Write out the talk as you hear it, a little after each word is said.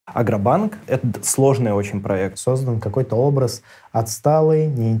Agrobank — это сложный очень проект. Создан какой-то образ отсталый,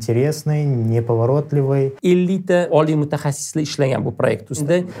 неинтересный, неповоротливый. 50 oliy mutaxassislar ishlagan bu proyekt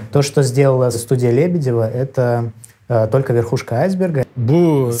ustida. То, что сделала студия Лебедева, это только верхушка айсберга.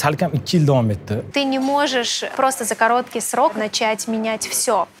 Bu salkam 2 yil davom etdi. Ты не можешь просто за короткий срок начать менять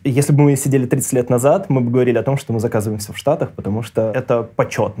все. Если бы мы сидели 30 лет назад, мы бы говорили о том, что мы заказываемся в Штатах, потому что это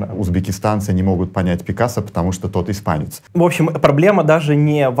почетно. Узбекистанцы не могут понять Пикассо, потому что тот испанец. В общем, проблема даже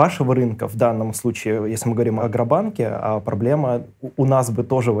не вашего рынка в данном случае, если мы говорим о Агробанке, а проблема у нас бы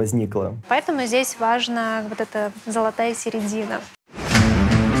тоже возникла. Поэтому здесь важна вот эта золотая середина.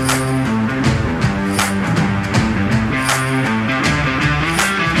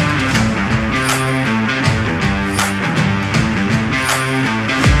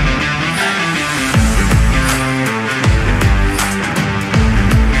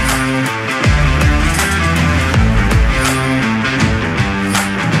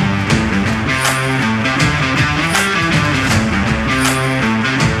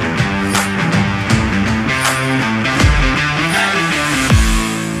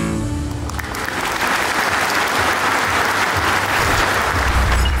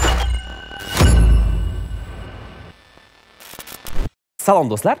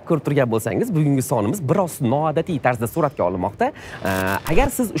 Salom do'stlar, ko'rib turgan bo'lsangiz, bugungi sonimiz biroz noodatiy tarzda suratga olinmoqda. Agar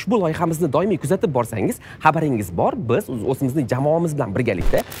siz ushbu loyihamizni doimiy kuzatib borsangiz, xabaringiz bor, biz o'zimizning jamoamiz bilan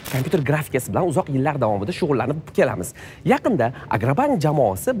birgalikda kompyuter grafikasi bilan uzoq yillar davomida shug'ullanib kelamiz. Yaqinda Agrobank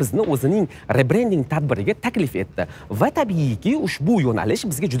jamoasi bizni o'zining rebrending tadbiriga taklif etdi va tabiiyki ushbu yo'nalish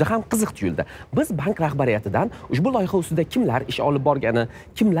bizga juda ham qiziq tuyuldi. Biz bank rahbariyatidan ushbu loyiha ustida kimlar ish olib borgani,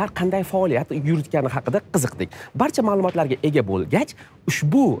 kimlar qanday faoliyat yuritgani haqida qiziqdik. Barcha ma'lumotlarga ega bo'lgach,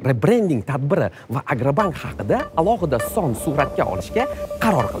 ushbu rebrending tadbiri va Agrobank haqida alohida son suratga olishga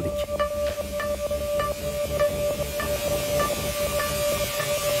qaror qildik.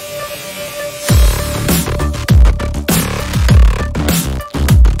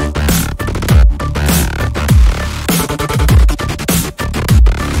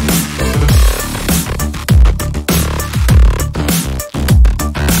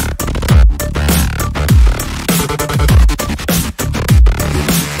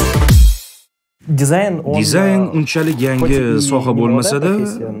 Dizayn unchalik yangi soha bo'lmasa-da,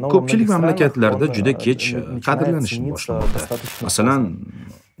 ko'pchilik mamlakatlarda juda kech qadrlanishni boshlamoqda. Masalan,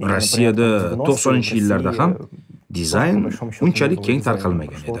 Rossiyada 90-yillarda ham dizayn unchalik keng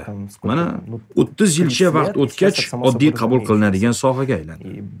tarqalmagan edi. Mana 30 yilcha vaqt o'tgach, oddiy qabul qilinadigan sohaga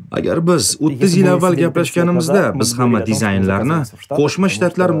aylandi. Agar biz 30 yil avval gaplashganimizda biz hamma dizaynlarni Qo'shma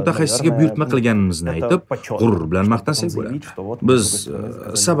Shtatlar mutaxassisiga buyurtma qilganimizni aytib, g'urur bilan maqtansak bo'ladi. Biz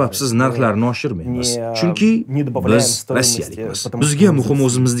sababsiz narxlarni oshirmaymiz, chunki biz rossiyalikmiz. Bizga muhim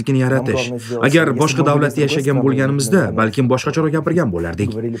o'zimiznikini yaratish. Agar boshqa davlatda yashagan bo'lganimizda, balkim boshqacharoq gapirgan bo'lardik.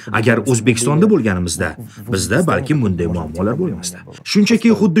 Agar O'zbekistonda bo'lganimizda, bizda balkim bunday muammolar bo'lmasdi. Shunchaki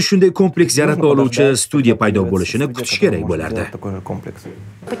xuddi shunday kompleks yarata oluvchi studiya paydo bo'lishini kutish kerak bo'lardi.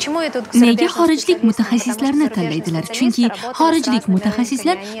 Nega xorijlik mutaxassislarni tanlaydilar? Chunki xorijlik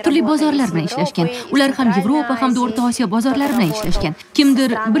mutaxassislar turli bozorlar bilan ishlashgan. Ular ham Yevropa hamda O'rta Osiyo bozorlari bilan ishlashgan. Kimdir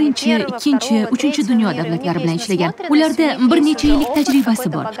birinchi, ikkinchi, uchinchi dunyo davlatlari bilan ishlagan. Ularda bir necha yillik tajribasi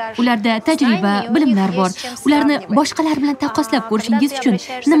bor. Ularda tajriba, bilimlar bor. Ularni boshqalar bilan taqqoslab ko'rishingiz uchun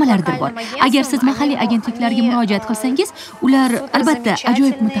nimalardir bor. Agar siz mahalliy agentliklarga murojaat qilsangiz, ular albatta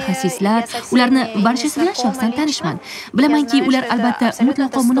ajoyib mutaxassislar, ularni barchasi bilan shaxsan tanishman. Bilamanki, ular albatta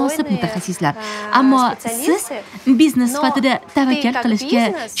mutlaqo munosib mutaxassislar. Ammo siz biznes sifatida tavakkal qilishga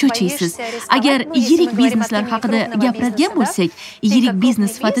cho'chiysiz. Agar yirik bizneslar haqida gapiradigan bo'lsak, yirik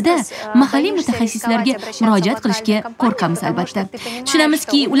biznes sifatida mahalliy mutaxassislarga murojaat qilishga qo'rqamiz albatta.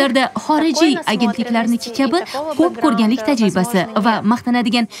 Tushunamizki, ularda xorijiy agentliklarniki kabi ko'p ko'rganlik tajribasi va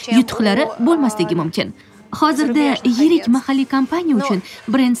maqtanadigan yutuqlari bo'lmasligi mumkin. Hozirda yirik mahalliy kompaniya uchun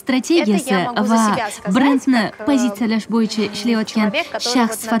brend strategiyasi va brendni pozitsiyalash bo'yicha ishlayotgan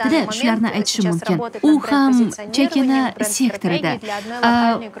shaxs sifatida shularni aytishim mumkin. U ham chakana sektorida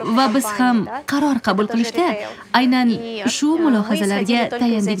va biz ham qaror qabul qilishda aynan shu mulohazalarga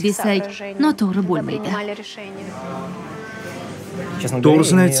tayandik desak, noto'g'ri bo'lmaydi.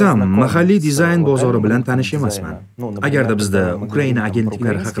 To'g'risini aytsam, mahalliy dizayn bozori bilan tanish emasman. Agarda bizda Ukraina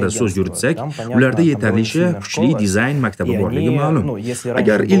agentliklari haqida so'z yuritsak, ularda yetarlicha kuchli dizayn maktabi borligi ma'lum.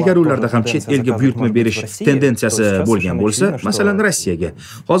 Agar ilgari ularda ham chet elga buyurtma berish tendensiyasi bo'lgan bo'lsa, masalan Rossiyaga,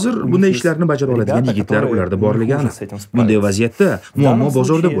 hozir bunday ishlarni bajara oladigan yigitlar ularda borligi aniq. Bunday vaziyatda muammo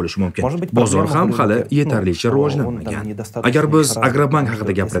bozorda bo'lishi mumkin. Bozor ham hali yetarlicha rivojlanmagan. Agar biz Agrobank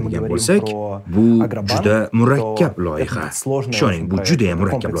haqida gapiradigan bo'lsak, bu juda murakkab loyiha. Ishoning, bu juda ham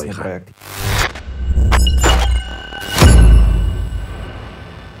murakkab loyiha.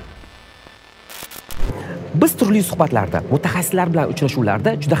 Biz turli suhbatlarda, mutaxassislar bilan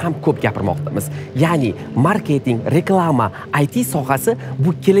uchrashuvlarda juda ham ko'p gapirmoqdamiz. Ya'ni marketing, reklama, IT sohasi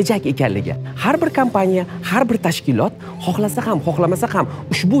bu kelajak ekanligi. Har bir kompaniya, har bir tashkilot xohlasa ham, xohlamasa ham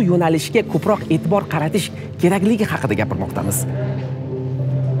ushbu yo'nalishga ko'proq e'tibor qaratish kerakligi haqida gapirmoqdamiz.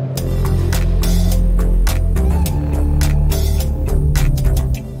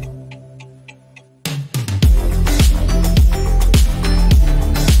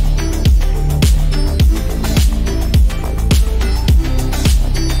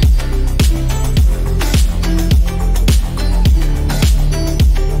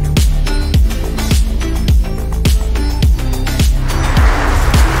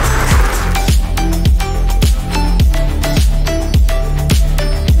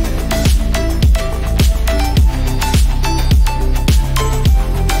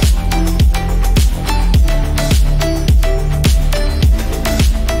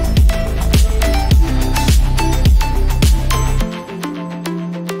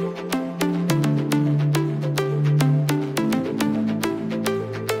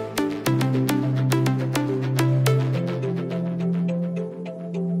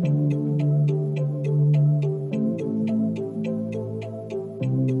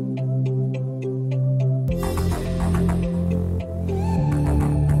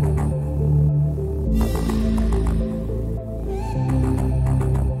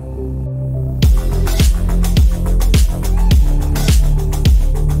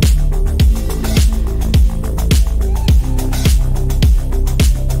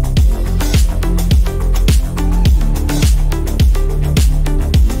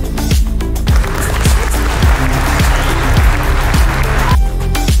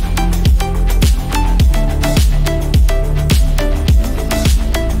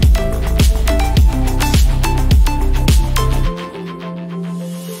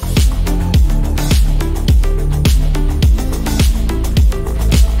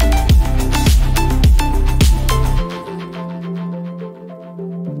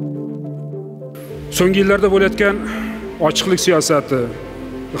 So'nggi yillarda bo'layotgan ochiqlik siyosati,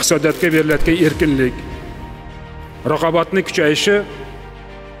 iqtisodiyotga berilayotgan erkinlik, raqobatning kuchayishi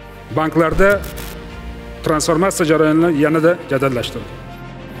banklarda transformatsiya jarayonini yanada jadallashtirdi.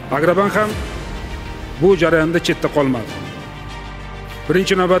 Agrobank ham bu jarayonda chetda qolmadi.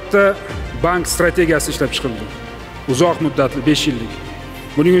 Birinchi navbatda bank strategiyasi ishlab chiqildi. Uzoq muddatli 5 yillik.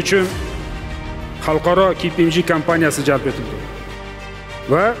 Buning uchun xalqaro KPMG kompaniyasi jalb etildi.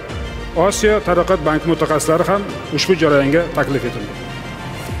 Va Osiyo taraqqiyot banki mutaxassislari ham ushbu jarayonga taklif etildi.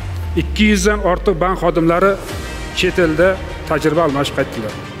 200 dan ortiq bank xodimlari chet elda tajriba almashib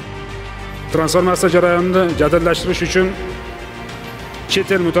qaytdilar. Transformatsiya jarayonini jadallashtirish uchun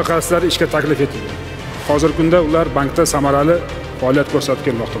chet el mutaxassislari ishga taklif etildi. Hozirgi kunda ular bankda samarali faoliyat ko'rsatib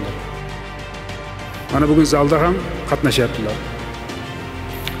kelmoqdalar. Mana bugun zalda ham qatnashyaptilar.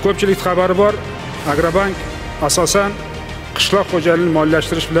 Ko'pchilik xabari bor, Agrobank asosan qishloq xo'jaligini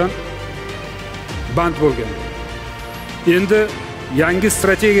moliyalashtirish bilan band bo'lgan. Endi yangi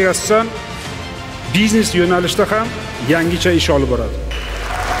strategiyaga asosan biznes yo'nalishida ham yangicha ish olib boradi.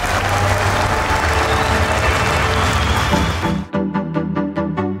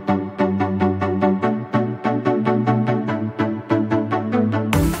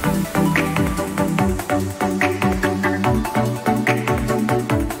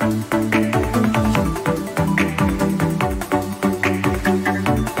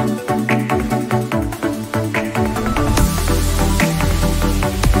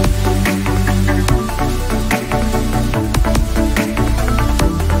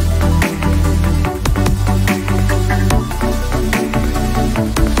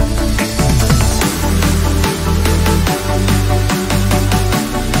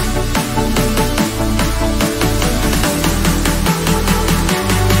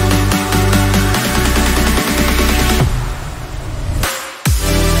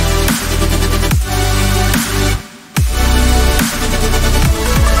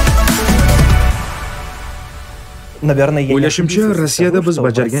 O'ylashimcha, Rossiyada biz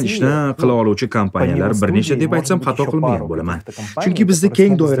bajargan ishni qila oluvchi kompaniyalar bir nechta deb aytsam xato qilmagan bo'laman. Chunki bizda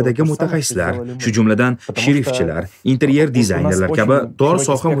keng doiradagi mutaxassislar, shu jumladan sherifchilar, interyer dizaynerlar kabi tor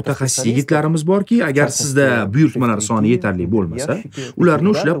soha mutaxassis yigitlarimiz borki, agar sizda buyurtmalar soni yetarli bo'lmasa, ularni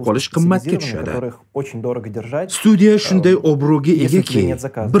ushlab qolish qimmatga tushadi. Studiya shunday obro'ga egaki,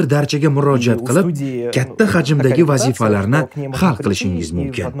 bir darchaga murojaat qilib, katta hajmdagi vazifalarni hal qilishingiz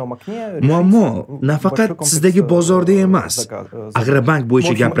mumkin. Muammo nafaqat sizdagi bozor bozorda emas. Agrobank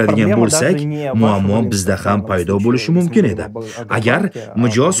bo'yicha gapiradigan bo'lsak, muammo bizda ham paydo bo'lishi mumkin edi. Agar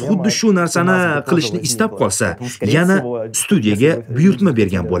mijoz xuddi shu narsani qilishni istab qolsa, yana studiyaga buyurtma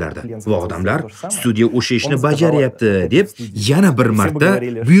bergan bo'lardi. Va odamlar studiya o'sha ishni bajaryapti deb yana bir marta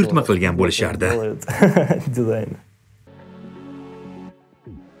buyurtma qilgan bo'lishardi.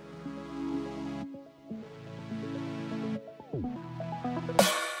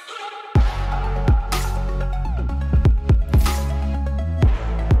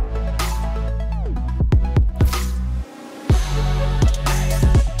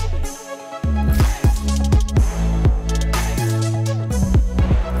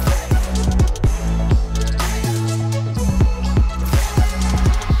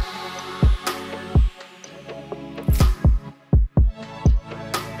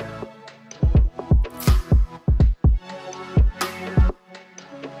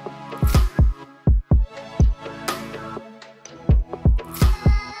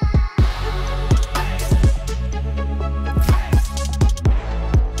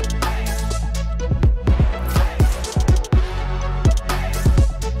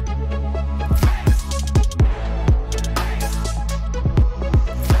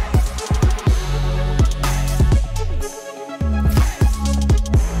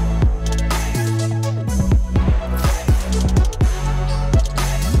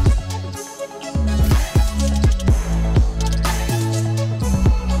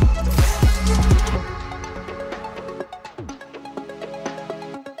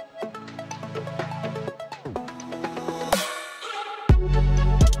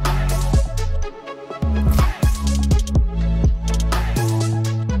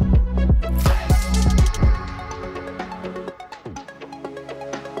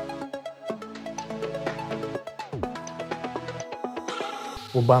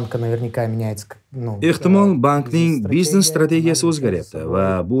 У банка наверняка меняется. Ehtimol bankning biznes strategiyasi o'zgaryapti va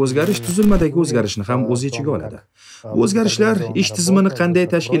bu o'zgarish tuzilmadagi o'zgarishni ham o'z ichiga oladi. Bu o'zgarishlar ish tizimini qanday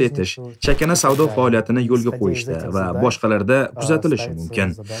tashkil etish, chakana savdo faoliyatini yo'lga qo'yishda va boshqalarda kuzatilishi mumkin.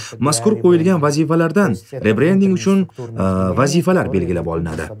 Mazkur qo'yilgan vazifalardan rebrending uchun vazifalar belgilab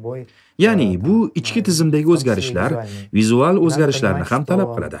olinadi. Ya'ni bu ichki tizimdagi o'zgarishlar vizual o'zgarishlarni ham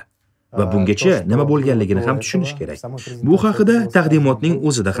talab qiladi. Va bungacha nima bo'lganligini ham tushunish kerak. Bu haqida taqdimotning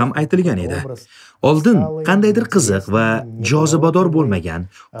o'zida ham aytilgan edi. Oldin qandaydir qiziq va jozibador bo'lmagan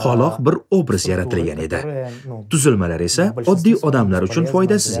qoloq bir obraz yaratilgan edi. Tuzilmalar esa oddiy odamlar uchun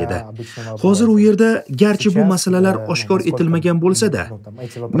foydasiz edi. Hozir u yerda garchi bu masalalar oshkor etilmagan bo'lsa-da,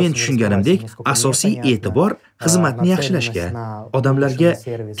 men tushunganimdek, asosiy e'tibor xizmatni yaxshilashga, odamlarga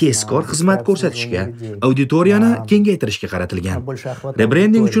tezkor xizmat ko'rsatishga, auditoriyani kengaytirishga qaratilgan.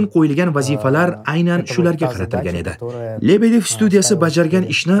 Rebrending uchun qo'yilgan vazifalar aynan shularga qaratilgan edi. Lebedev studiyasi bajargan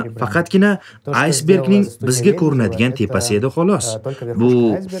ishni faqatgina icebergning bizga ko'rinadigan tepasi edi xolos. Bu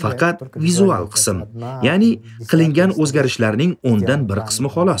faqat vizual qism, ya'ni qilingan o'zgarishlarning 10dan 1 qismi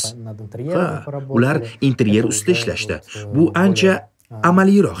xolos. Ha, ular interyer ustida ishlashdi. Bu ancha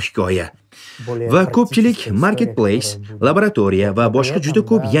amaliyroq hikoya. Va ko'pchilik marketplace, laboratoriya va boshqa juda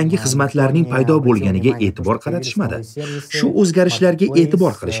ko'p yangi xizmatlarning paydo bo'lganiga e'tibor qaratishmadi. Shu o'zgarishlarga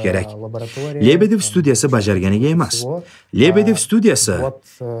e'tibor qilish kerak. Lebedev studiyasi bajarganiga emas. Lebedev studiyasi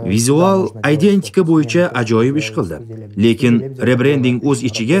vizual identika bo'yicha ajoyib ish qildi. Lekin rebrending o'z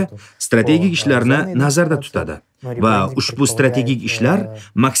ichiga strategik ishlarni nazarda tutadi. Va ushbu strategik ishlar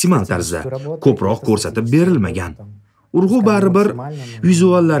maksimal tarzda ko'proq ko'rsatib berilmagan. Urg'u baribir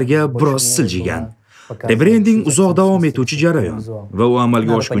vizuallarga biroz siljigan. Rebrending uzoq davom etuvchi jarayon va u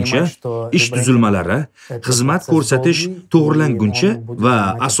amalga oshguncha ish tuzilmalari, xizmat ko'rsatish to'g'rilanguncha va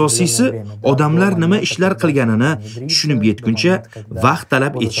asosiysi odamlar nima ishlar qilganini tushunib yetguncha vaqt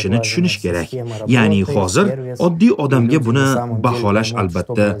talab etishini tushunish kerak. Ya'ni hozir oddiy odamga buni baholash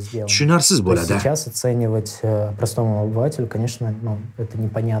albatta tushunarsiz bo'ladi.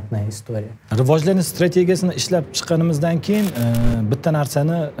 Rivojlanish strategiyasini ishlab chiqqanimizdan keyin bitta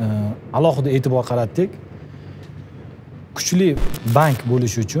narsani alohida e'tibor qaratdik. Kuchli bank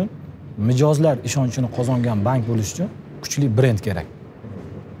bo'lish uchun, mijozlar ishonchini qozongan bank bo'lish uchun kuchli brend kerak.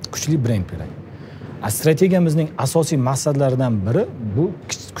 Kuchli brend kerak. Strategiyamizning asosiy maqsadlaridan biri bu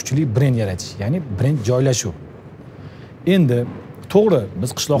kuchli brend yaratish, ya'ni brend joylashuv. Endi to'g'ri,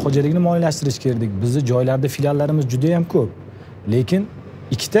 biz qishloq xo'jaligini moliyalashtirish kerak. Bizning joylarda filiallarimiz juda ham ko'p. Lekin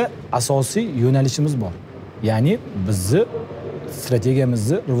ikkita asosiy yo'nalishimiz bor. Ya'ni bizni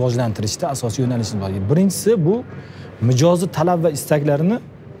strategiyamizni rivojlantirishda asosiy yo'nalishimiz bor. Birinchisi bu mijozni talab va istaklarini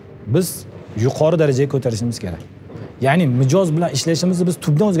biz yuqori darajaga ko'tarishimiz kerak. Ya'ni mijoz bilan ishlashimizni biz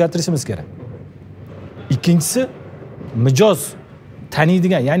tubdan o'zgartirishimiz kerak. Ikkinchisi mijoz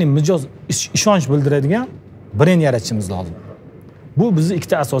taniydigan, ya'ni mijoz ishonch bildiradigan brend yaratishimiz lozim. Bu bizning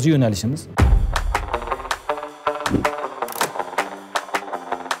ikkita asosiy yo'nalishimiz.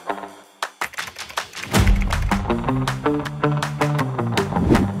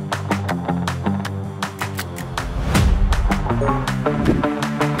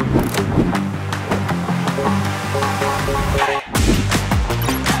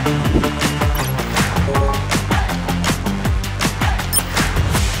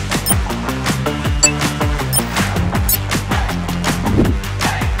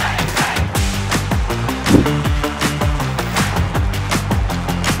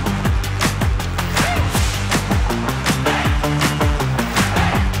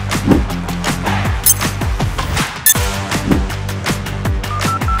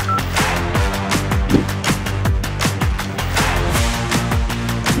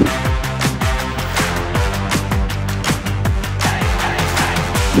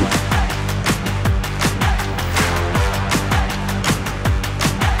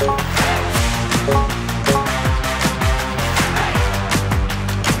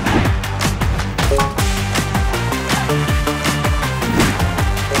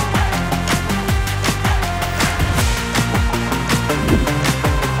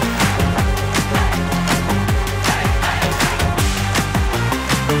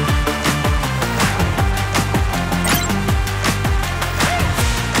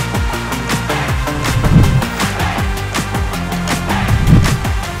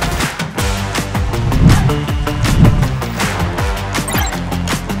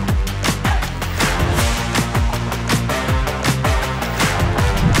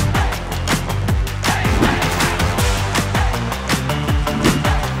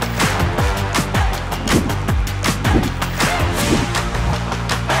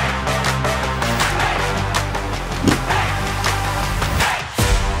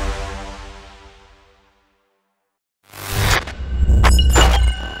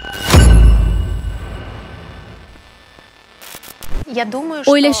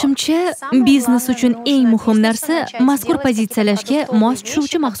 O'ylashimcha, biznes uchun eng muhim narsa mazkur pozitsiyalashga mos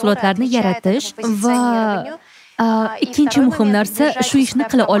tushuvchi mahsulotlarni yaratish va ikkinchi muhim narsa shu ishni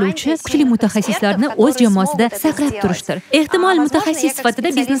qila oluvchi kuchli mutaxassislarni o'z jamoasida saqlab turishdir. Ehtimol mutaxassis sifatida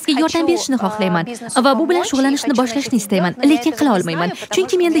biznesga yordam berishni xohlayman va bu bilan shug'ullanishni boshlashni istayman, lekin qila olmayman,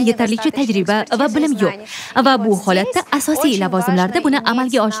 chunki menda yetarlicha tajriba va bilim yo'q. Va bu holatda asosiy lavozimlarda buni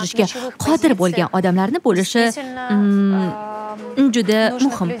amalga oshirishga qodir bo'lgan odamlarni bo'lishi juda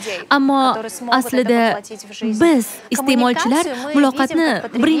muhim. Ammo aslida biz iste'molchilar muloqotni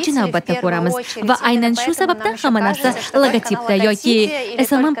birinchi navbatda ko'ramiz va aynan shu sababdan hamma narsa logotipda yoki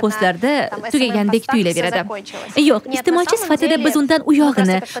SMM postlarda tugagandek tuyulaveradi. Yo'q, iste'molchi sifatida biz undan u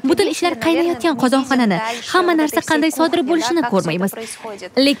yog'ini, butun ishlar qaynayotgan qozonxonani, hamma narsa qanday sodir bo'lishini ko'rmaymiz.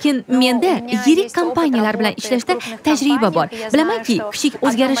 Lekin menda yirik kompaniyalar bilan ishlashda tajriba bor. Bilamanki, kichik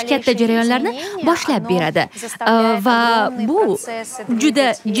o'zgarish katta jarayonlarni boshlab beradi va bu juda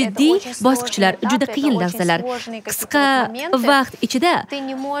jiddiy bosqichlar, juda qiyin lahzalar. Qisqa vaqt ichida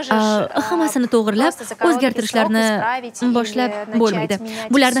hammasini to'g'rilab, o'zgartirishlarni boshlab bo'lmaydi.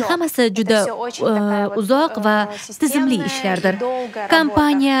 Bularning hammasi juda uzoq va tizimli ishlardir.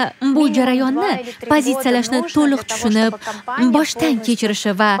 Kompaniya bu jarayonni pozitsiyalashni to'liq tushunib, boshdan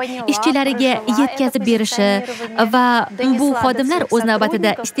kechirishi va ishchilariga yetkazib berishi va bu xodimlar o'z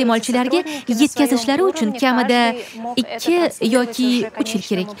navbatida iste'molchilarga yetkazishlari uchun kamida 2 yoki 3 yil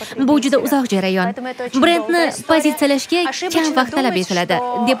kerak. Bu juda uzoq jarayon. Brendni pozitsiyalashga kam vaqt talab etiladi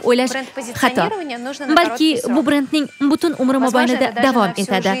deb o'ylash xato. Balki bu brendning butun umri mobaynida davom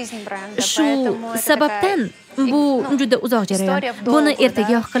etadi. Shu sababdan bu juda uzoq jarayon. Buni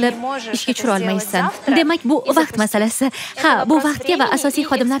ertaga qilib ishga tushira olmaysan. Demak, bu vaqt masalasi. Ha, bu vaqtga va asosiy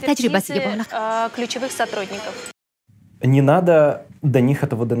xodimlar tajribasiga bog'liq. Не надо до них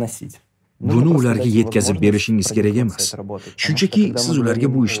этого доносить. Buni ularga yetkazib berishingiz kerak emas. Shunchaki siz ularga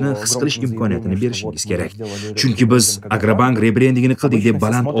bu ishni his qilish imkoniyatini berishingiz kerak. Chunki biz Agrobank rebrendingini qildik deb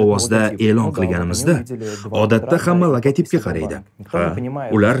baland ovozda e'lon qilganimizda, odatda hamma logotipga qaraydi.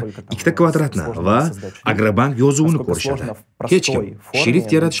 Ular ikkita kvadratni va Agrobank yozuvini ko'rishadi. Hech kim shrift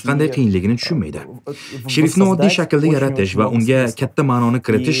yaratish qanday qiyinligini tushunmaydi. Shriftni oddiy shaklda yaratish va unga katta ma'noni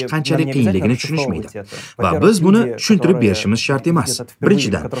kiritish qanchalik qiyinligini tushunishmaydi. Va biz buni tushuntirib berishimiz shart emas.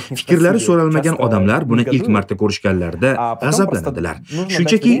 Birinchidan, fikrlari so'ralmagan odamlar buni ilk marta ko'rishganlarida g'azablanadilar.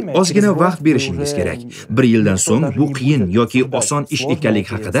 Shunchaki ozgina vaqt berishingiz kerak. 1 yildan so'ng bu qiyin yoki oson ish ekanligi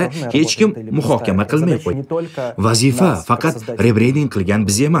haqida hech kim muhokama qilmay qo'ydi. Vazifa faqat rebrending qilgan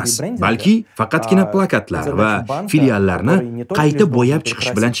biz emas, balki faqatgina plakatlar va filiallarni qayta bo'yab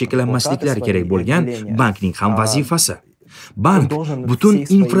chiqish bilan cheklanmasliklari kerak bo'lgan bankning ham vazifasi. bank butun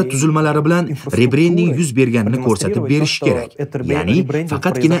infratuzilmalari bilan rebrending yuz berganini ko'rsatib berishi kerak. Ya'ni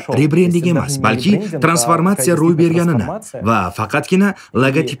faqatgina rebrending emas, balki transformatsiya ro'y berganini va faqatgina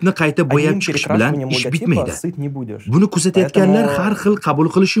logotipni qayta bo'yab chiqish bilan ish bitmaydi. Buni kuzatayotganlar har xil qabul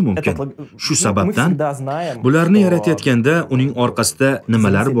qilishi mumkin. Shu sababdan bularni yaratayotganda uning orqasida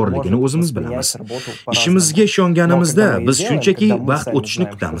nimalar borligini o'zimiz bilamiz. Ishimizga ishonganimizda biz shunchaki vaqt o'tishini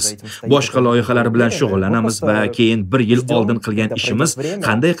kutamiz. Boshqa loyihalar bilan shug'ullanamiz va keyin 1 yil oldin qilgan ishimiz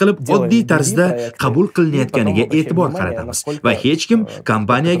qanday qilib oddiy tarzda qabul qilinayotganiga e'tibor qaratamiz va hech kim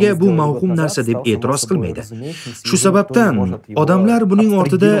kompaniyaga bu mavhum narsa deb e'tiroz qilmaydi. Shu sababdan odamlar buning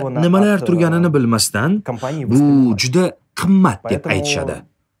ortida nimalar turganini bilmasdan bu juda qimmat deb aytishadi.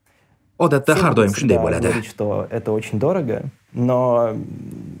 Odatda har doim shunday bo'ladi. Это очень дорого, но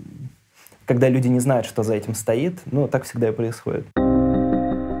когда люди не знают, что за этим стоит, ну, так всегда и происходит.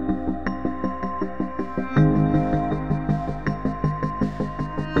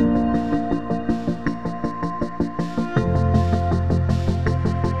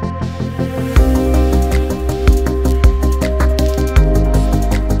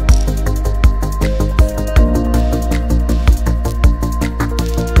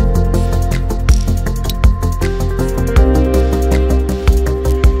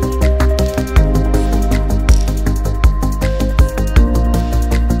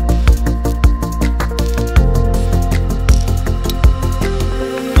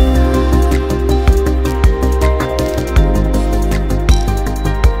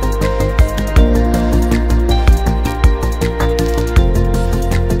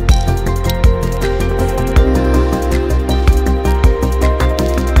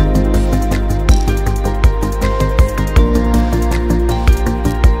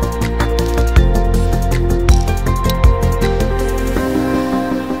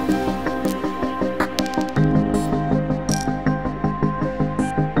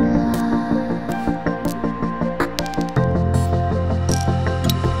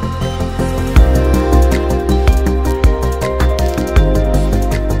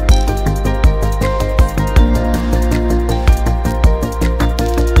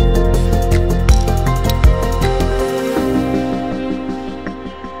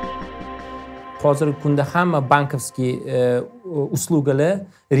 hozirgi kunda hamma bankovskiy uslugalar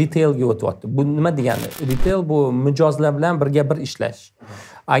retailga o'tyapti. Bu nima degani? Retail bu mijozlar bilan birga bir ishlash.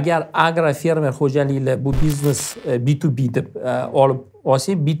 Agar agrofermer xo'jaliklar bu biznes B2B deb olib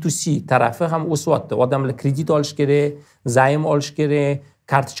olsa, B2C tarafi ham o'syapti. Odamlar kredit olish kerak, zaym olish kerak,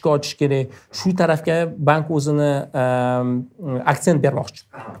 kartochka ochish kerak. Shu tarafga bank o'zini aksent bermoqchi.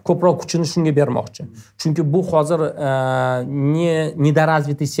 Ko'proq kuchini shunga bermoqchi. Chunki bu hozir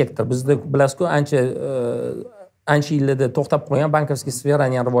nedorazvitый sektor. Bizda bilasizku ancha yillarda to'xtab qolgan bankovskiy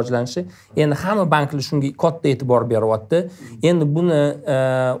sferaning rivojlanishi. Endi hamma banklar shunga katta e'tibor beryapti. Endi buni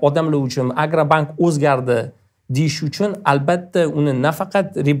odamlar uchun Agrobank o'zgardi deyish uchun albatta uni nafaqat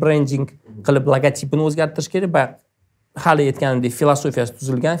rebrending qilib logotipini o'zgartirish kerak, balki hali aytganimdek filosofiyasi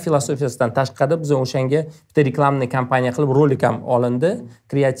tuzilgan, filosofiyasidan tashqari biz o'shanga bitta reklamni kampaniya qilib rolik ham olindi,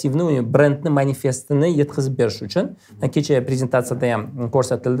 kreativni brendni manifestini yetkazib berish uchun. Kecha prezentatsiyada ham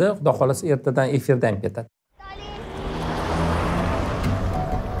ko'rsatildi, xudo xolasa ertadan efirda ham ketadi.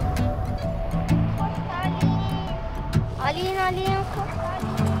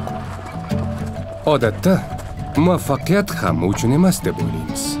 Odatda muvaffaqiyat hamma uchun emas deb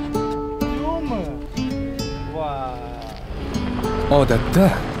o'ylaymiz. Odatda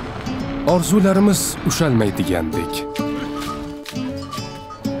orzularimiz ushalmaydigandek.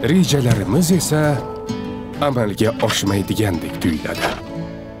 Rejalarimiz esa amalga oshmaydigandek tuyuladi.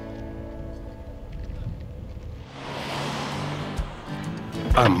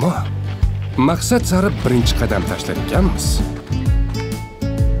 Ammo maqsad sari birinchi qadam tashlar ekanmiz.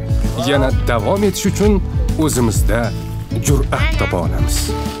 Yana davom etish uchun o'zimizda jur'at topa olamiz.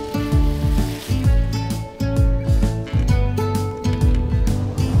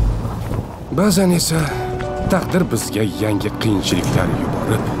 Ba'zan esa taqdir bizga yangi qiyinchiliklar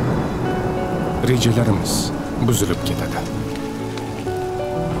yuborib, rejalarimiz buzilib ketadi.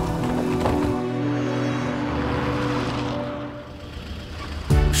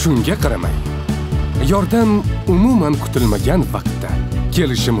 Shunga qaramay, yordam umuman kutilmagan vaqtda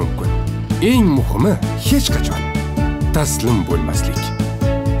kelishi mumkin. Eng muhimi hech qachon taslim bo'lmaslik.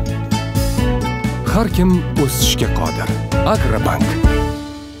 Har kim o'sishga qodir. Agrobank.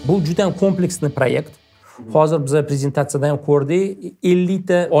 Bu juda kompleksli proyekt. Hozir biz prezentatsiyada ham ko'rdik, 50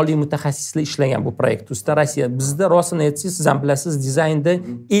 ta oliy mutaxassislar ishlagan bu proyekt ustida Rossiya. Bizda rostini aytsangiz, siz ham bilasiz, dizaynda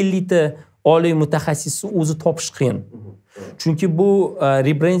 50 ta oliy mutaxassisni o'zi topish qiyin. Chunki bu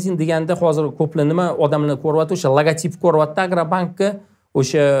rebrending deganda hozir ko'plar nima odamlar ko'ryapti, o'sha logotip ko'ryapti Agrobankka,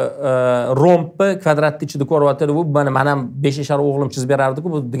 o'sha rompni kvadratni ichida ko'ryapti. Bu mana ham 5 yashar o'g'lim chizib berardi-ku,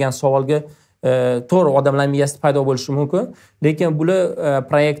 bu degan savolga to'g'ri odamlar miyasida paydo bo'lishi mumkin. Lekin bular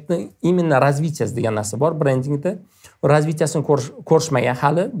proyektni imенно развитияsi degan narsa bor brendingda. Развитиясini ko'rishmagan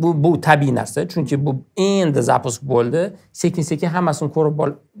hali. Bu tabiiy narsa, chunki bu endi zapusk bo'ldi. Sekin-sekin hammasini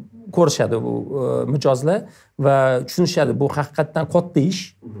ko'rishadi bu mijozlar va tushunishadi. Bu haqiqatdan katta ish.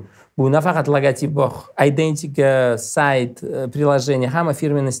 Bu nafaqat logotip, identika, sayt, приложение, hamma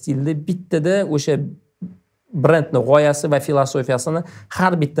firmaning stilida bittada o'sha brendni g'oyasi va filosofiyasini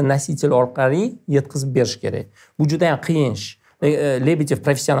har bitta nositel orqali yetkazib berish kerak. Bu juda ham qiyin ish. Lebedev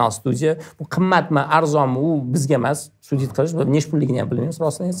professional studiya. Bu qimmatmi, arzonmi, u bizga emas, sudit qilish, nech pulligini ham bilmaymiz,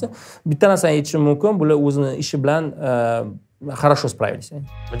 rostini aytsa. Bitta narsani aytishim mumkin, bular o'zini ishi bilan хорошо spravились.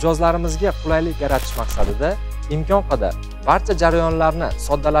 Mijozlarimizga qulaylik yaratish maqsadida imkon qadar barcha jarayonlarni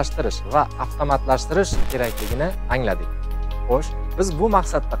soddalashtirish va avtomatlashtirish kerakligini angladik. Xo'sh, biz bu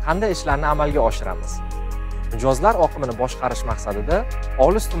maqsadda qanday ishlarni amalga oshiramiz? Mijozlar oqimini boshqarish maqsadida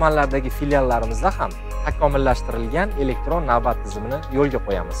olis tumanlardagi filiallarimizda ham takomillashtirilgan elektron navbat tizimini yo'lga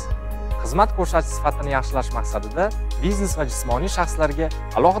qo'yamiz. Xizmat ko'rsatish sifatini yaxshilash maqsadida biznes va jismoniy shaxslarga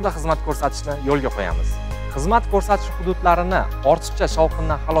alohida xizmat ko'rsatishni yo'lga qo'yamiz. Xizmat ko'rsatish hududlarini ortiqcha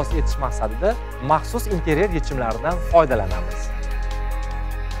shovqindan xalos etish maqsadida maxsus interyer yechimlaridan foydalanamiz.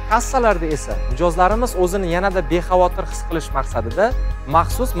 Kassalarda esa mijozlarimiz o'zini yanada bexavotir his qilish maqsadida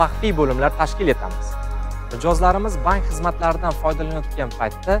maxsus maxfiy bo'limlar tashkil etamiz. Mijozlarimiz bank xizmatlaridan foydalanayotgan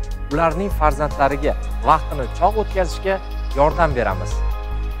paytda ularning farzandlariga vaqtini chog' o'tkazishga yordam beramiz.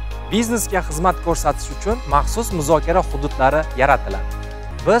 Biznesga xizmat ko'rsatish uchun maxsus muzokara hududlari yaratiladi.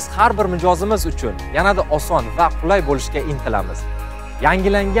 Biz har bir mijozimiz uchun yanada oson va qulay bo'lishga intilamiz.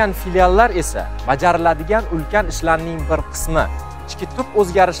 Yangilangan filiallar esa bajariladigan ulkan ishlarning bir qismi, ichki tub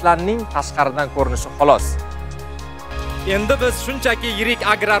o'zgarishlarning tashqaridan ko'rinishi xolos. Endi biz shunchaki yirik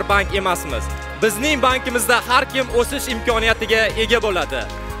agrar bank emasmiz. Bizning bankimizda har kim o'sish imkoniyatiga ega bo'ladi.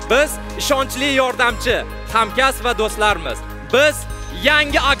 Biz ishonchli yordamchi, hamkasb va do'stlarmiz. Biz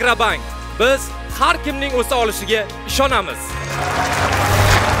yangi Agrobank. Biz har kimning o'sa olishiga ishonamiz.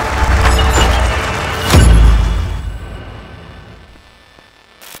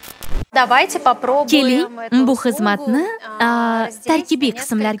 Давайте попробуем. Keling, bu xizmatni tarkibiy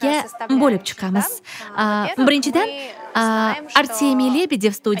qismlarga bo'lib chiqamiz. Birinchidan,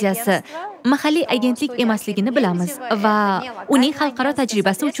 art.lebedev studiyasi mahalliy agentlik emasligini bilamiz va uning xalqaro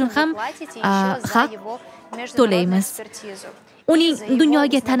tajribasi uchun ham haq to'laymiz. Uning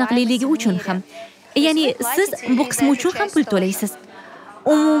dunyoga taniqliligi uchun ham. Ya'ni siz bu qismi uchun ham pul to'laysiz.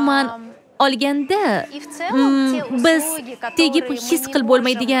 Umuman olganda biz tegib his qilib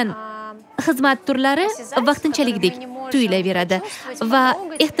bo'lmaydigan xizmat turlari vaqtinchalikdek tuyulaveradi va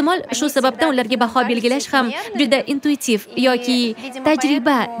ehtimol shu sababdan ularga baho belgilash ham juda intuitiv yoki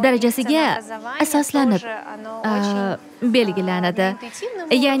tajriba darajasiga asoslanib belgilanadi.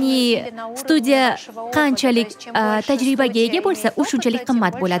 Ya'ni studiya qanchalik tajribaga ega bo'lsa, u shunchalik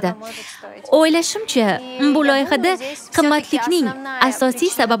qimmat bo'ladi. O'ylashimcha, bu loyihada qimmatlikning asosiy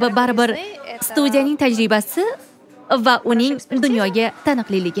sababi baribir studiyaning tajribasi va uning dunyoga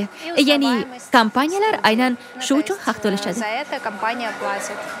taniqliligi. Ya'ni kompaniyalar aynan shu uchun haq to'lashadi.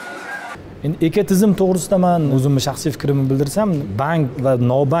 Endi ekotizim to'g'risida men o'zimning shaxsiy fikrimni bildirsam, bank va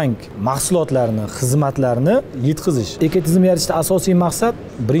nobank mahsulotlarini, xizmatlarini yetkazish. Ekotizim yaratishda asosiy maqsad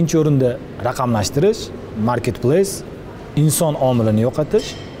birinchi o'rinda raqamlashtirish, marketplace, inson omilini yo'qotish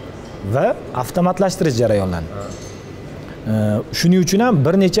va avtomatlashtirish jarayonlarini. Shuning uchun ham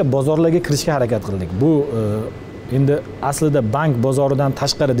bir necha bozorlarga kirishga harakat qildik. Bu endi aslida bank bozoridan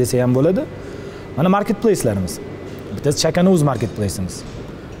tashqari desa ham bo'ladi. Mana marketplace'larimiz. Bittasi Chakano'z marketplace'imiz.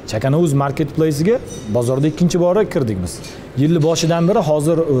 Chakano'z marketplace'iga bozorda ikkinchi bora kirdik biz. Yil boshidan beri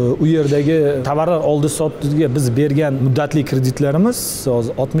hozir u yerdagi tovarlar oldi sotdiga biz bergan muddatli kreditlarimiz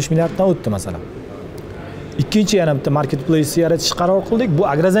 60 milliarddan o'tdi masalan. Ikkinchi yana bitta marketplace yaratish qaror qildik. Bu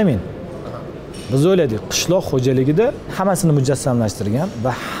Agrozamin. Biz o'yladik, qishloq xo'jaligida hammasini mujassamlashtirgan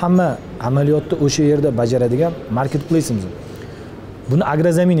va hamma amaliyotni o'sha yerda bajaradigan marketplace'imiz. Buni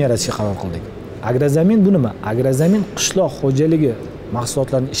Agrozamin yaratishga qaror qildik. Agrozamin bu nima? Agrozamin qishloq xo'jaligi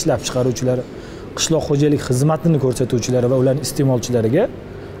mahsulotlarini ishlab chiqaruvchilari, qishloq xo'jalik xizmatini ko'rsatuvchilari va ularning iste'molchilariga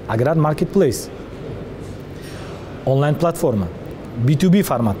agrar marketplace. Onlayn platforma. B2B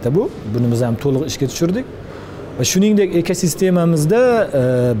formatda bu. Buni biz ham to'liq ishga tushirdik. Va shuningdek ekosistemamizda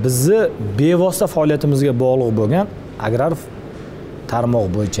bizni bevosita faoliyatimizga bog'liq bo'lgan agrar tarmoq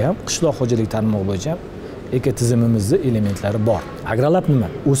bo'yicha ham, qishloq xo'jalik tarmog'i bo'yicha ham ekotizimimizning elementlari bor. Agrolab nima?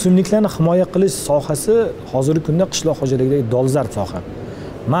 O'simliklarni himoya qilish sohasi hozirgi kunda qishloq xo'jaligidagi dolzarb soha.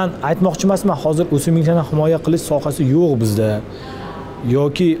 Men aytmoqchi emasman, hozir o'simliklarni himoya qilish sohasi yo'q bizda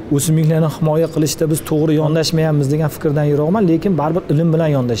yoki o'simliklarni himoya qilishda biz to'g'ri yondashmayapmiz degan fikrdan yiroqman, lekin baribir ilm bilan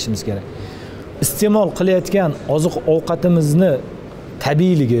yondashishimiz kerak. Iste'mol qilayotgan oziq-ovqatimizni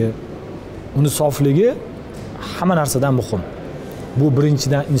tabiiyligi, uni sofligi hamma narsadan muhim. Bu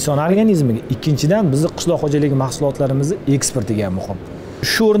birinchidan inson organizmiga, ikkinchidan bizning qishloq xo'jaligi mahsulotlarimizni eksportiga ham muhim.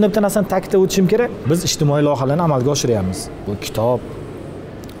 Shu o'rinda bitta narsani ta'kidlab o'tishim kerak. Biz ijtimoiy loyihalarni amalga oshiryapmiz. Bu kitob,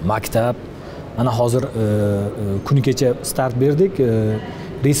 maktab, ana hozir kuni kecha start berdik.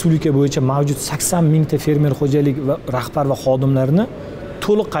 Respublika bo'yicha mavjud 80 mingta fermer xo'jalik va rahbar va xodimlarini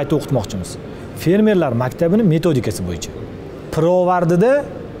to'liq qayta o'qitmoqchimiz. Fermerlar maktabining metodikasi bo'yicha. Pirovardida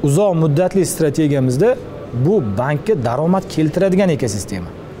uzoq muddatli strategiyamizda bu bankka daromad keltiradigan ekosistema.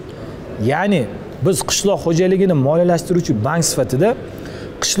 Ya'ni biz qishloq xo'jaligini moliyalashtiruvchi bank sifatida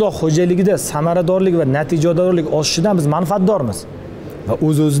qishloq xo'jaligida samaradorlik va natijadorlik oshishidan biz manfaatdormiz. Va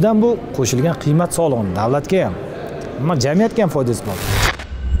o'z-o'zidan bu qo'shilgan qiymat solig'ini davlatga ham, ammo jamiyatga ham foydasi bor.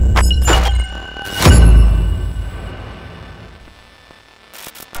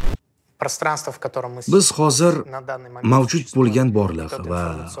 Biz hozir mavjud bo'lgan borliq va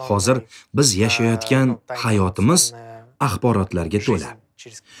hozir biz yashayotgan hayotimiz axborotlarga to'la.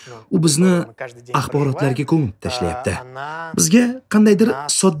 U bizni axborotlarga ko'mib tashlayapti. Bizga qandaydir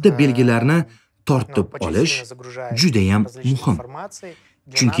sodda belgilarni tortib olish juda ham muhim.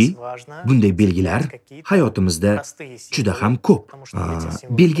 Chunki bunday belgilar hayotimizda juda ham ko'p.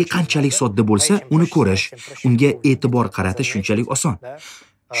 Belgi qanchalik sodda bo'lsa, uni ko'rish, unga e'tibor qaratish shunchalik oson.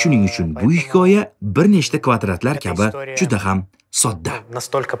 Shuning uchun bu hikoya bir nechta kvadratlar kabi juda ham sodda.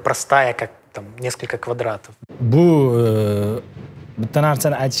 Настолько простая, как там несколько квадратов. Bu bitta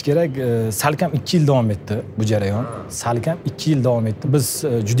narsani aytish kerak, salkam 2 yil davom etdi bu jarayon. Salkam 2 yil davom etdi. Biz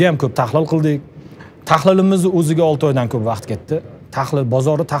juda ham ko'p tahlil qildik. Tahlilimiz o'ziga 6 oydan ko'p vaqt ketdi.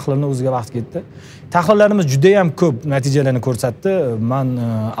 Bozorda tahlilni o'ziga vaqt ketdi. Tahlillarimiz juda ham ko'p natijalarni ko'rsatdi. Men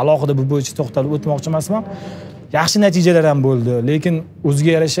alohida bu bo'yicha to'xtalib o'tmoqchi emasman. Yaxshi natijalar ham bo'ldi, lekin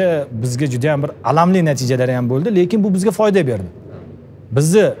o'ziga yarasha bizga juda ham bir alamli natijalar ham bo'ldi, lekin bu bizga foyda berdi.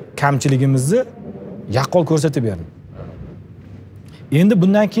 Bizni kamchiligimizni yaqqol ko'rsatib berdi. Endi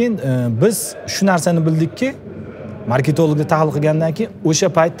bundan keyin biz shu narsani bildikki, marketologda tahlil qilgandan keyin o'sha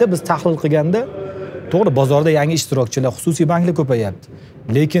paytda biz tahlil qilganda to'g'ri bozorda yangi ishtirokchilar, xususiy banklar ko'payapti.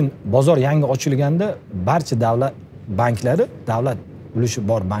 Lekin bozor yangi ochilganda barcha davlat banklari, davlat ulushi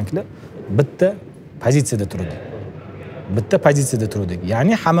bor banklar bitta pozitsiyada turdik. Bitta pozitsiyada turdik.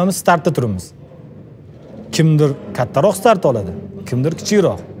 Ya'ni hammamiz startda turibmiz. Kimdir kattaroq start oladi, kimdir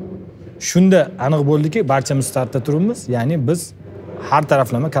kichikroq. Shunda aniq bo'ldiki, barchamiz startda turibmiz. Ya'ni biz har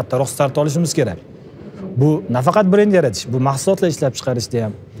taraflama kattaroq start olishimiz kerak. Bu nafaqat brend yaratish, bu mahsulotlar ishlab chiqarishda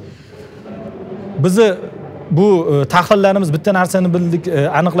ham. Bizi bu tahlillarimiz bitta narsani bildik,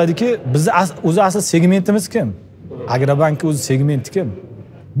 aniqladiki, bizni o'zi asl segmentimiz kim? Agrobank o'zi segmenti kim?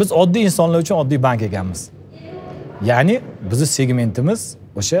 Biz oddiy insonlar uchun oddiy bank ekanmiz. Ya'ni bizni segmentimiz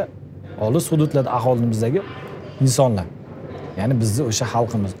o'sha olis hududlarda aholimizdagi insonlar. Ya'ni bizni o'sha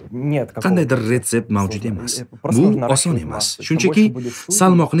xalqimiz. Qandaydir retsept mavjud emas. Bu oson emas. Shunchaki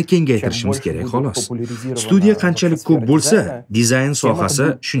salmoqni kengaytirishimiz kerak xolos. Studiya qanchalik ko'p bo'lsa, dizayn sohasi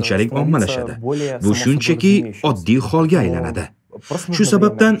shunchalik ommalashadi. Bu shunchaki oddiy holga aylanadi. Shu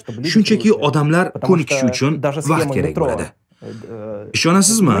sababdan shunchaki odamlar ko'nikishi uchun vaqt kerak bo'ladi.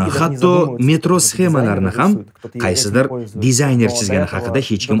 Ishonasizmi, hatto metro sxemalarini ham qaysidir dizayner chizgani haqida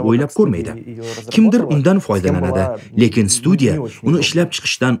hech kim o'ylab ko'rmaydi. Kimdir undan foydalanadi, lekin studiya uni ishlab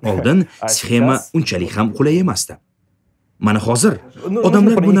chiqishdan oldin sxema unchalik ham qulay emasdi. Mana hozir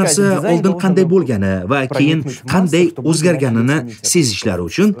odamlar bu narsa oldin qanday bo'lgani va keyin qanday o'zgarganini sezishlari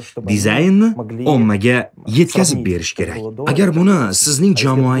uchun dizaynni ommaga yetkazib berish kerak. Agar buni sizning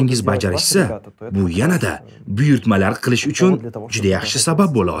jamoangiz bajarishsa, bu yanada buyurtmalar qilish uchun juda yaxshi sabab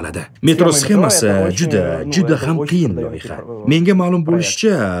bo'la oladi. Metro sxemasi juda ham qiyin loyiha. Menga ma'lum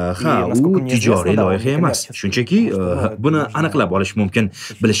bo'lishicha, u tijoriy loyiha emas. Shunchaki buni aniqlab olish mumkin.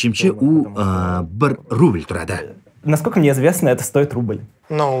 Bilishimcha, u 1 rubl turadi. Насколько мне известно, это стоит рубль.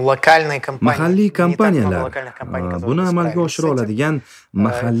 Mahalliy kompaniyalar, buni amalga oshira oladigan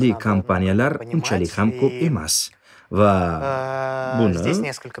mahalliy kompaniyalar unchalik ham ko'p emas. Va buni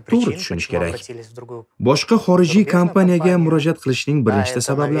to'g'ri tushunish kerak. Boshqa xorijiy kompaniyaga murojaat qilishning bir nechta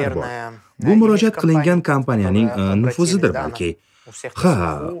sabablari bor. Bu murojaat qilingan kompaniyaning nufuzidir balki.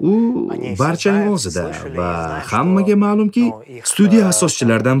 Ha, u barchaning o'zida va hammaga ma'lumki, studiya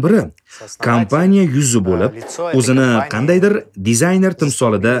asoschilaridan biri kompaniya yuzi bo'lib, o'zini qandaydir dizayner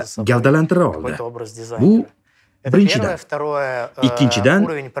timsolida gavdalantira oldi. Bu birinchidan. Ikkinchidan,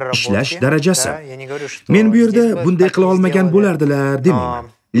 ishlash darajasi. Men bu yerda bunday qila olmagan bo'lardilar demayman.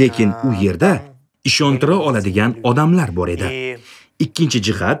 Lekin u yerda ishontira oladigan odamlar bor edi. Ikkinchi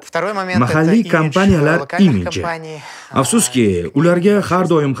jihat, mahalliy kompaniyalar imidji. Afsuski, ularga har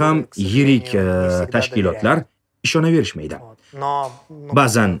doim ham yirik tashkilotlar ishonaverishmaydi.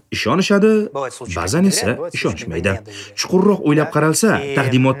 Ba'zan ishonishadi, ba'zan esa ishonishmaydi. Chuqurroq o'ylab qaralsa,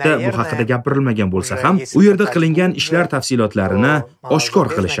 taqdimotda bu haqida gapirilmagan bo'lsa ham, u yerda qilingan ishlar tafsilotlarini oshkor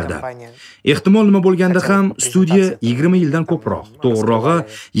qilishadi. Ehtimol nima bo'lganda ham studiya 20 yildan ko'proq, to'g'rirog'i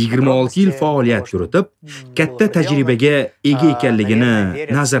 26 yil faoliyat yuritib, katta tajribaga ega ekanligini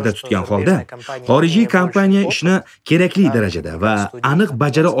nazarda tutgan holda, xorijiy kompaniya ishni kerakli darajada va aniq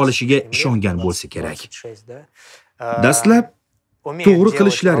bajara olishiga ishongan bo'lsa kerak. Dastlab to'g'ri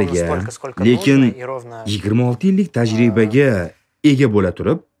qilishlariga, lekin 26 yillik tajribaga ega bo'la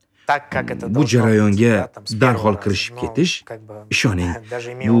turib, bu jarayonga darhol kirishib ketish, ishoning,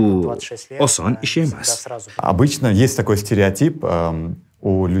 bu oson ish emas. Обычно есть такой стереотип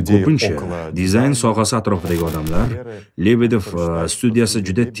у людей около dizayn sohasi atrofidagi odamlar Lebedev studiyasi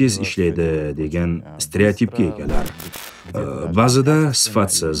juda tez ishlaydi degan stereotipga egalar. Ba'zida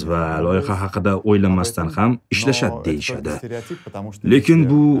sifatsiz va loyiha haqida o'ylamasdan ham ishlashadi deyishadi. Lekin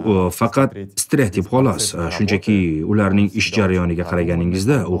bu faqat stereotip xolos. Shunchaki ularning ish jarayoniga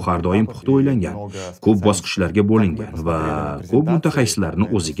qaraganingizda u har doim puxta o'ylangan, ko'p bosqichlarga bo'lingan va ko'p mutaxassislarni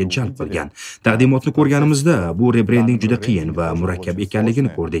o'ziga jalb qilgan. Taqdimotni ko'rganimizda bu rebrending juda qiyin va murakkab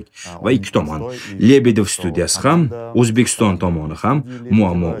ekanligini ko'rdik va ikki tomon, Lebedev studiyasi ham, O'zbekiston tomoni ham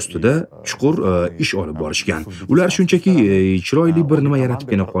muammo ustida chuqur ish olib borishgan. Ular shunchaki chiroyli bir nima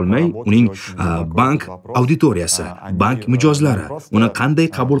yaratibgina qolmay, uning bank auditoriyasi, bank mijozlari uni qanday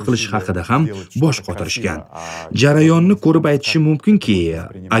qabul qilish haqida ham bosh qotirishgan. Jarayonni ko'rib aytishim mumkinki,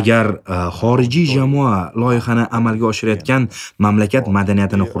 agar xorijiy jamoa loyihani amalga oshirayotgan mamlakat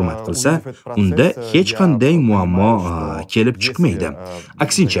madaniyatini hurmat qilsa, unda hech qanday muammo kelib chiqmaydi.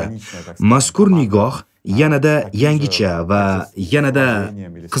 Aksincha, mazkur nigoh yanada yangicha va yanada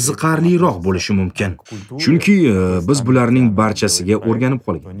qiziqarliroq bo'lishi mumkin. Chunki biz bularning barchasiga o'rganib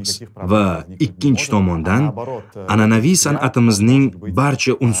qolganmiz va ikkinchi tomondan an'anaviy san'atimizning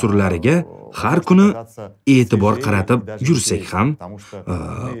barcha unsurlariga har kuni e'tibor qaratib yursak ham,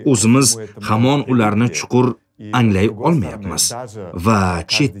 o'zimiz hamon ularni chuqur anglay olmayapmiz va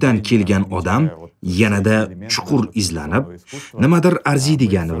chetdan kelgan odam yanada chuqur izlanib, nimadir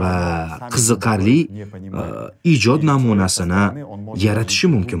arziydigan va qiziqarli ijod namunasini yaratishi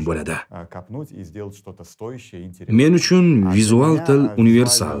mumkin bo'ladi. Men uchun vizual til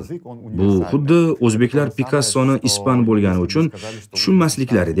universal. Bu xuddi o'zbeklar Pikassoni ispan bo'lgani uchun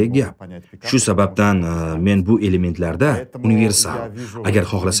tushunmasliklaridek gap. Shu sababdan men bu elementlarda universal, agar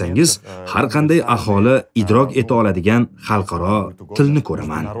xohlasangiz, har qanday aholi idrok eta oladigan xalqaro tilni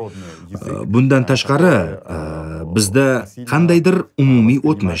ko'raman. Bundan tashqari, bizda qandaydir umumiy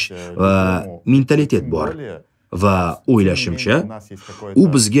o'tmish va mentalitet bor va o'ylashimcha, u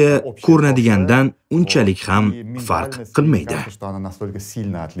bizga ko'rinadigandan unchalik ham farq qilmaydi.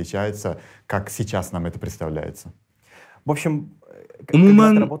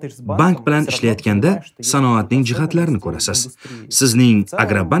 Umuman, bank bilan ishlayotganda sanoatning jihatlarini ko'rasiz. Sizning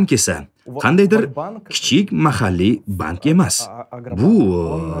Agrobank esa qandaydir kichik mahalliy bank emas. Bu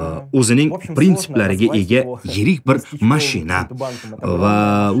o'zining prinsiplariga ega yirik bir mashina va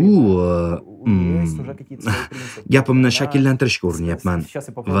u gapimni shakllantirishga urinyapman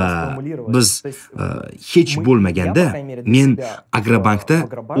va biz hech bo'lmaganda men Agrobankda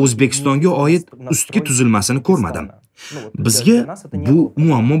O'zbekistonga oid ustki tuzilmasini ko'rmadim. Bizga bu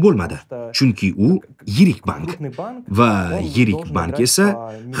muammo bo'lmadi, chunki u yirik bank va yirik bank esa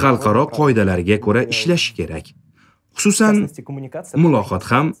xalqaro qoidalarga ko'ra ishlashi kerak. Xususan, muloqot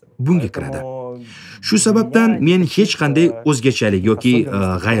ham bunga kiradi. Shu sababdan men hech qanday o'zgachalik yoki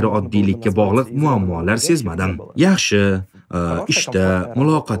g'ayrioddiyllikka bog'liq muammolar sezmadim. Yaxshi, ishda,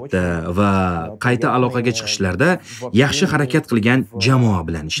 muloqotda va qayta aloqaga chiqishlarda yaxshi harakat qilgan jamoa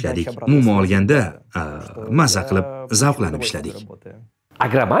bilan ishladik. Umuman olganda, mazza qilib, zavqlanib ishladik.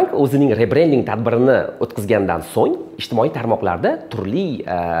 Agrobank o'zining rebrending tadbirini o'tkazgandan so'ng ijtimoiy tarmoqlarda turli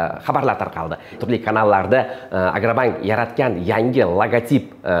xabarlar tarqaldi. Turli kanallarda Agrobank yaratgan yangi logotip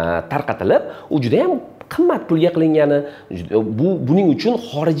tarqatilib, u juda ham qimmat pulga qilingani, buning uchun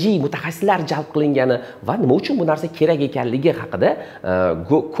xorijiy mutaxassislar jalb qilingani va nima uchun bu narsa kerak ekanligi haqida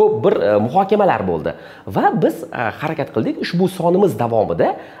ko'p bir muhokamalar bo'ldi. Va biz harakat qildik ushbu sonimiz davomida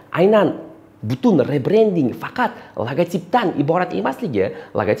aynan butun rebrending faqat logotipdan iborat emasligi,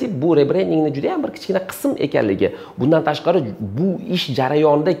 logotip bu rebrendingni juda ham bir kichkina qism ekanligi, bundan tashqari bu ish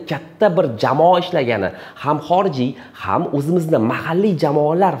jarayonida katta bir jamoa ishlagani, ham xorijiy, ham o'zimizda mahalliy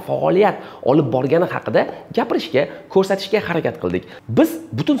jamoalar faoliyat olib borgani haqida gapirishga, ko'rsatishga harakat qildik. Biz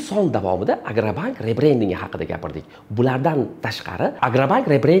butun son davomida Agrobank rebrendingi haqida gapirdik. Bulardan tashqari Agrobank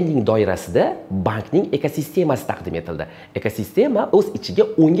rebrending doirasida bankning ekosistemasi taqdim etildi. Ekosistema o'z ichiga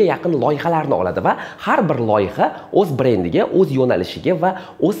 10 ga yaqin loyihalar oladi va har bir loyiha o'z brendiga, o'z yo'nalishiga va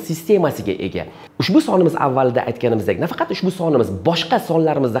o'z sistemasiga ega. Ushbu sonimiz avvalida aytganimizdek, nafaqat ushbu sonimiz, boshqa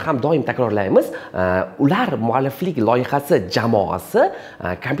sonlarimizda ham doim takrorlaymiz. Ular mualliflik loyihasi jamoasi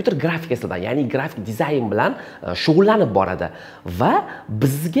kompyuter grafikasidan, ya'ni grafik dizayn bilan shug'ullanib boradi va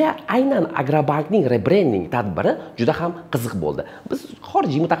bizga aynan Agrobankning rebrending tadbiri juda ham qiziq bo'ldi. Biz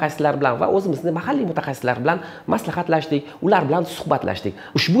xorijiy mutaxassislar bilan va o'zimizning mahalliy mutaxassislar bilan maslahatlashdik, ular bilan suhbatlashdik.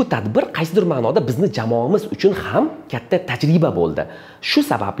 Ushbu tadbir qaysidir ma'noda bizni jamoamiz uchun ham katta tajriba bo'ldi. Shu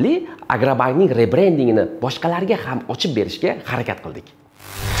sababli Agrobankning rebrendingini boshqalarga ham ochib berishga harakat qildik.